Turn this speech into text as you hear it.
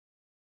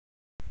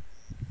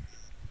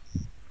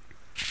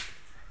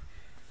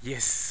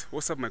Yes,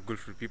 what's up my good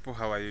people?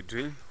 How are you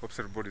doing? Hope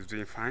everybody is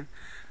doing fine.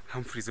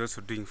 Humphrey is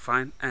also doing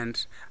fine.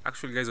 And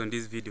actually guys, on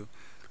this video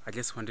I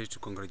just wanted to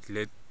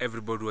congratulate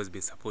everybody who has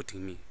been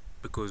supporting me,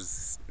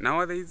 because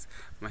nowadays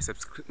my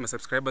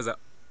subscribers are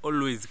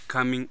always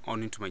coming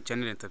on into my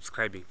channel and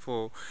subscribing.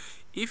 For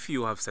if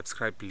you have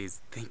subscribed,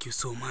 please, thank you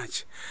so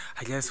much.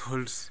 I just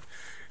hold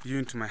you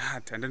into my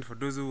heart. And then for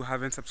those who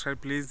haven't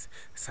subscribed, please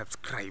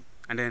subscribe.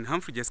 And then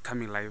Humphrey just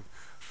coming live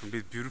from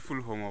this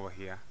beautiful home over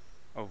here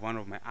of one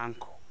of my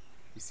uncle.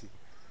 You see,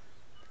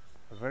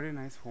 a very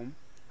nice home,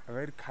 a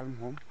very calm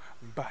home,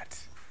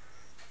 but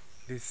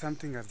there's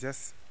something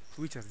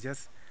which has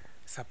just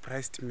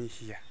surprised me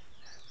here,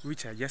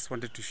 which I just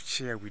wanted to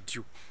share with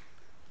you.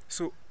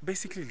 So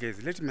basically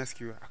guys, let me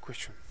ask you a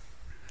question.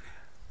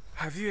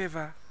 Have you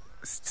ever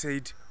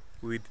stayed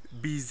with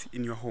bees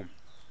in your home?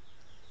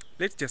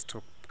 Let's just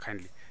talk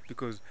kindly,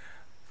 because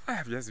I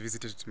have just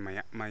visited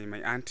my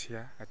aunt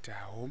here at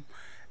her home,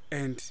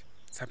 and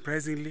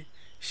surprisingly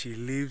she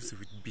lives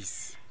with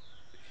bees.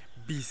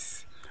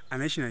 Bees,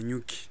 anaishi na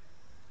nyuki.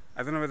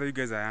 I don't know whether you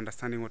guys are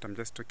understanding what I'm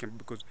just talking about,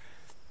 because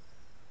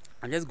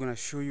I'm just gonna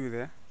show you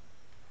there.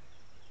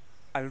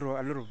 A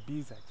lot of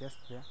bees are just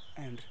there,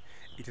 and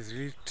it has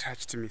really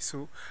touched me.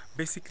 So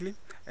basically,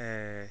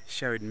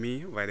 share with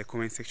me via the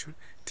comment section.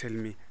 Tell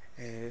me,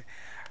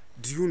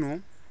 do you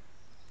know,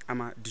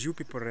 do you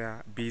people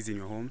rear bees in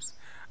your homes?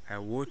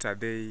 What are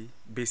they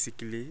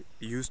basically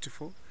used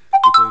for?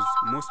 Because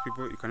most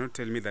people, you cannot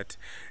tell me that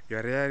you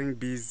are rearing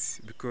bees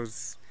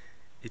because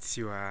it's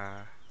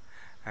your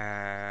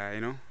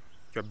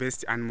your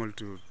best animal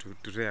to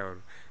rear.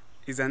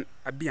 Is a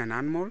bee an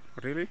animal,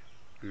 really?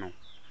 No,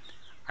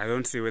 I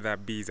don't say whether a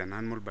bee is an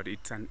animal, but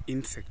it's an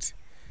insect.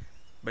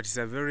 But it's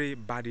a very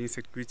bad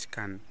insect which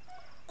can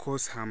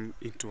cause harm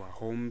into our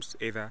homes,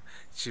 either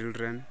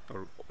children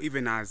or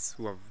even us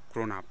who have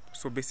grown up.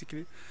 So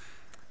basically,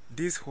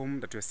 this home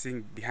that you're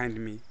seeing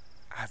behind me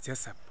has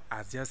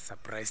just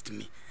surprised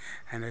me,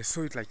 and I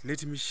saw it like,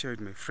 let me share with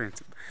my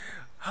friends.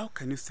 How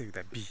can you stay with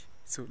a bee?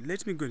 So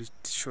let me go and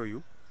show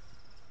you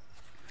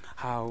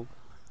how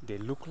they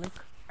look like,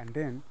 and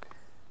then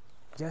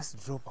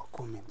just drop a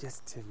comment.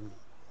 Just tell me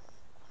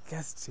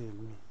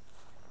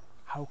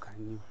how can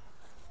you.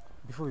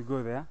 Before we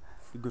go there,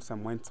 we got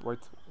some white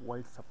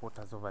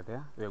supporters over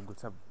there. We have got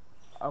some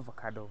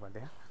avocado over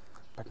there.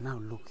 But now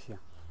look here.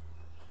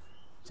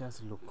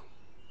 Just look.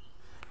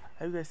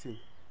 Are you guys seeing?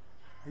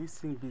 Are you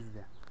seeing bees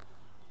there?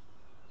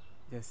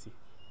 Just see.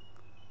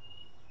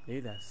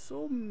 There are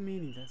so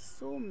many. There's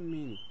so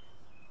many.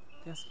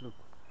 Just look.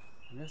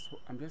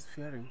 I'm just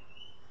fearing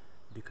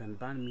they can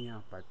burn me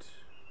up, but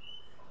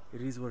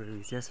it is what it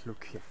is. Just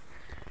look here.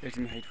 Let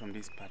me hide from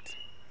this part.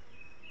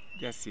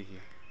 Just see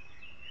here.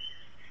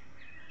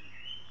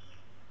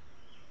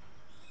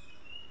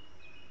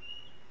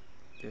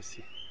 Just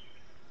see.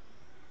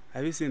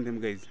 Have you seen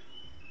them, guys?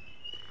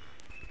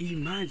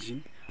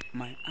 Imagine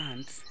my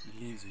aunt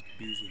lives with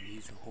bees in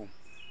his home.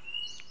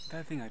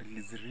 That thing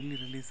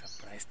really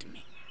surprised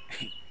me.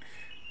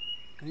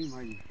 Can you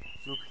imagine?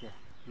 Look here.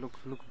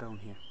 Look down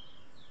here.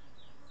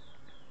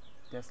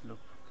 Just look.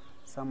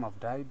 Some have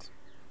died.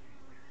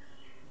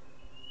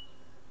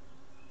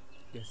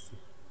 Just see.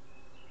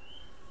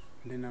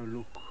 And then now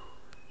look.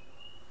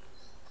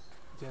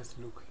 Just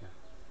look here.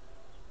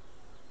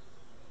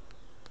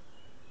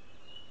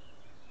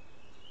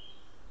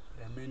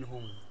 Their main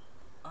home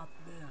up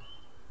there.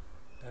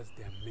 That's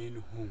their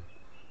main home.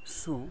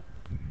 So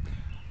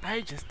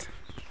I just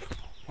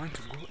want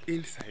to go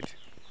inside,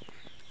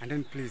 and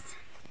then please,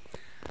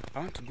 I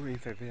want to go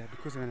inside there,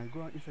 because when I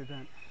go inside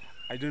there,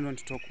 I don't want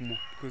to talk more,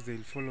 because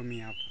they'll follow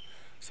me up.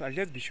 So I'll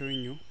just be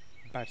showing you,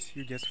 but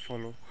you just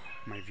follow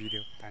my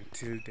video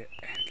until the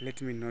end.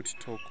 Let me not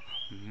talk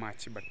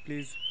much, but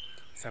please,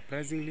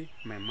 surprisingly,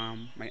 my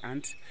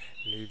aunt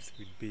lives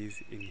with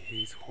bees in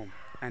his home,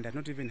 and I'm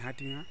not even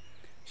hurting her.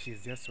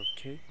 She's just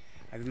okay.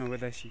 I don't know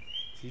whether she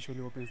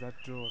usually opens that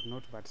door or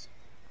not, but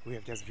we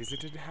have just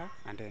visited her,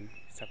 and then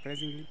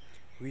surprisingly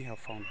we have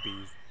found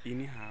bees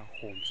in her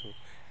home. So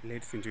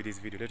let's enjoy this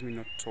video. Let me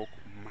not talk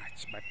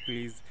much, but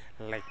please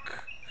like,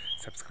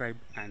 subscribe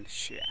and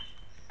share.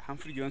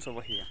 Humphrey Jones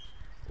over here.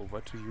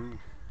 Over to you.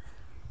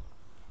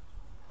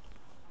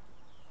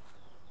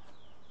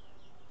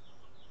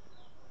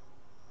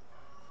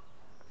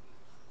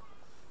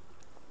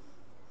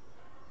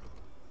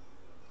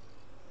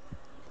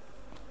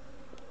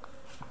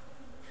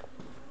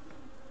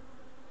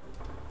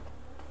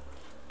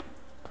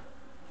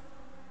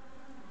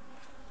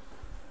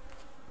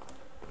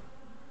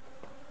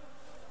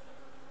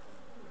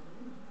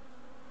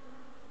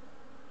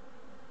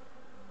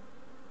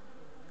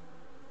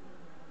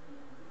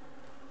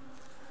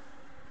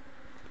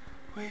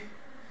 Wait,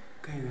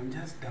 guys, I'm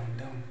just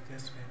down,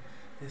 just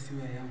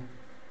where I am.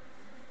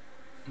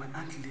 My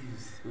aunt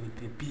lives with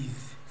the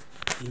bees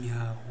in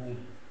her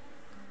home.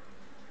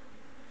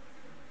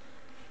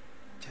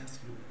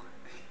 Just look.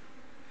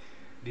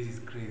 This is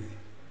crazy.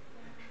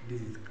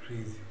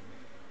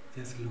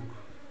 Just look.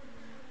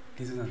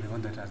 This is the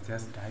one that has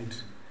just died.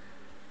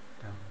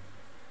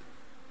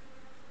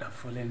 have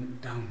fallen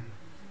down.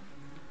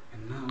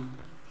 And now,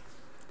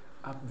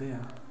 up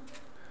there,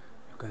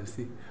 you can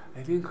see.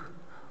 I think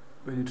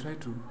when you try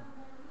to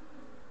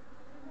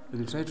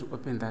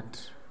open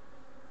that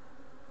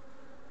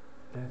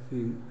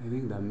thing, I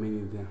think there are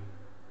many there.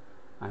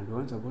 And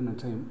once upon a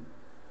time,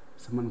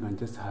 someone can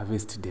just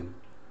harvest them.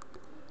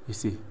 You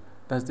see,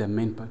 that's the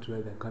main part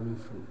where they're coming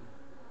from.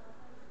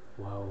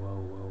 Wow.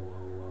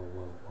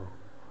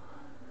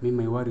 Me,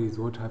 my worry is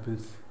what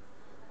happens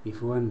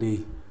if one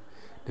day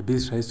the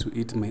beast tries to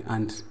eat my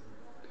aunt.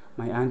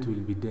 My aunt will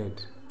be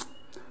dead.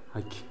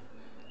 Okay.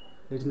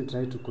 Let me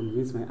try to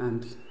convince my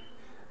aunt,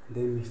 and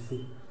then we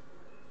see.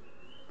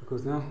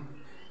 Because now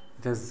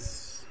it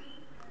has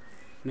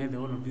made the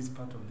whole of this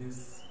part of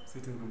this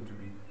sitting room to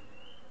be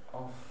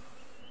off.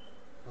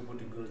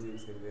 Nobody goes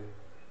inside there.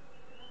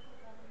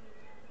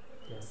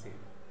 Yes,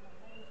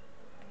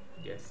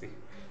 see.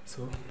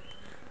 So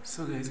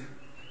guys,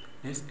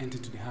 let's enter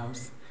to the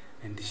house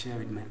and share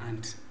with my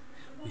aunt.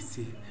 We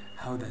see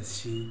how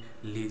does she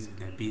live with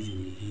the bees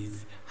in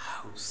his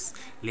house.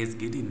 Let's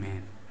get in,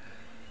 man.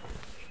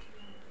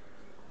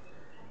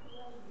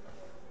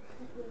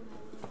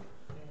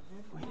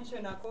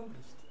 Mission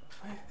accomplished.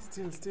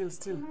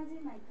 Still.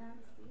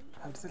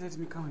 I'll just let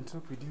me come and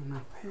talk with you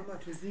now. No.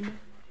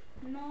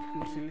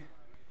 Not really.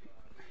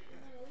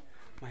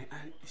 My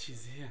aunt,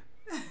 she's here.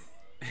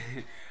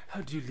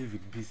 How do you live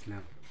with bees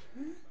now?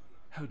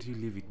 How do you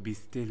live with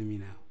bees? Tell me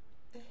now.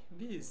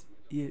 Bees?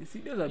 Yes,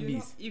 those are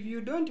bees. Know, if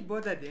you don't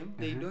bother them,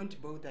 they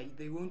don't bother you.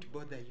 They won't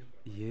bother you.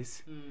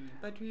 Yes.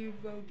 But we've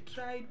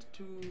tried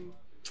to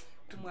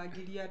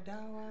mwagilia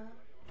dawa.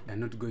 They're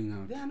not going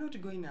out. They are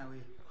not going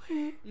away.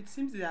 It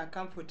seems they are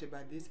comfortable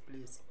at this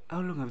place.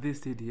 How long have they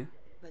stayed here?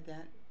 But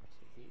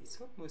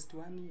it's almost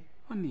 1 year.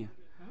 1 year?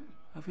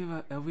 Have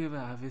you ever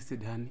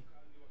harvested honey?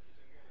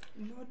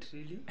 Not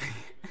really.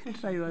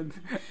 Try once.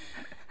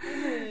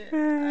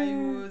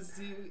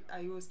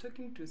 I was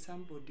talking to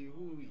somebody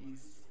who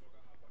is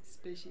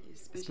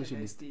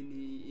specialist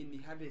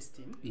in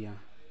harvesting. Yeah.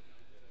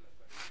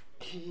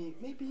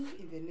 Maybe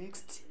in the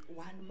next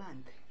 1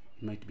 month.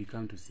 Might be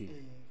come to see.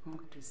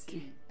 To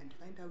see and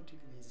find out if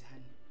there's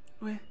honey.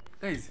 Well,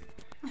 guys,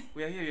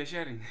 we are here, we are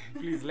sharing.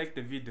 Please like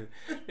the video.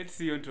 Let's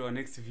see you on to our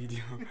next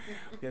video.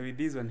 We are with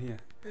this one here.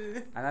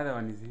 Another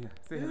one is here.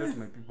 Say hello to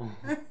my people.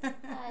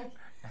 Hi.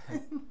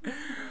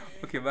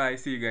 Okay, bye.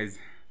 See you guys.